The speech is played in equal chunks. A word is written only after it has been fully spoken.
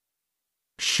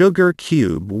Sugar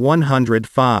cube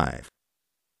 105.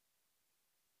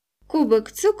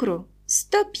 Кубик цукру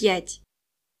 105.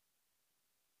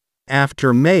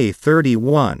 After May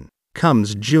 31,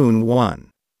 comes June 1.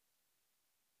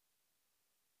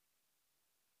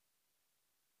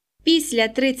 Після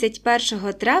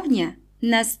 31 травня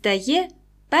настає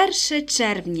 1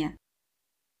 червня.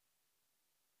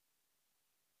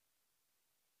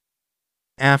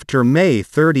 After May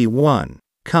 31,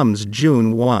 comes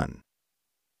June 1.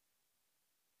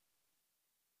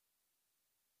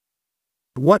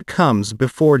 What comes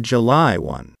before July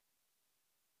 1?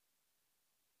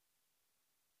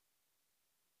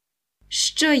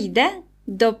 Що йде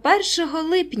до 1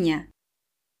 липня?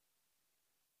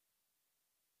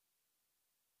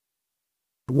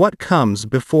 What comes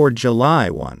before July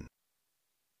 1?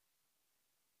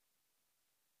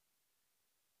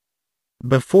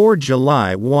 Before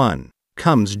July 1,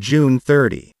 comes June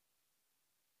 30.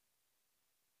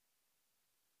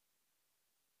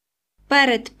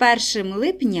 Перед 1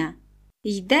 липня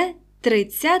йде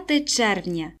 30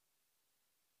 червня.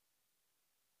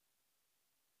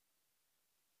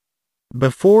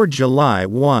 Before July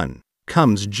 1,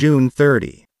 comes June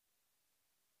 30.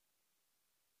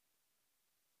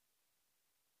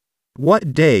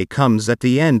 What day comes at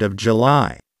the end of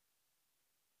July?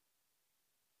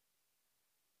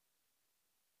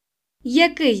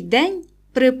 Який день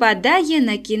припадає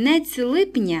на кінець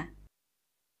липня?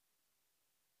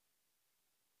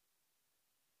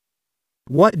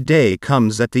 What day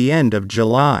comes at the end of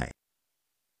July?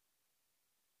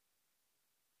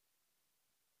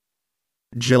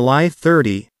 July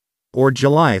 30 or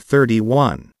July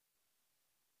 31?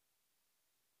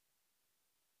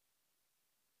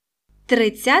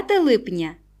 30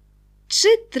 липня чи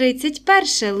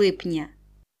 31 липня?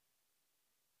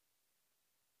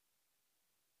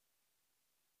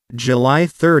 July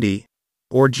 30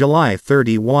 or July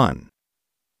 31?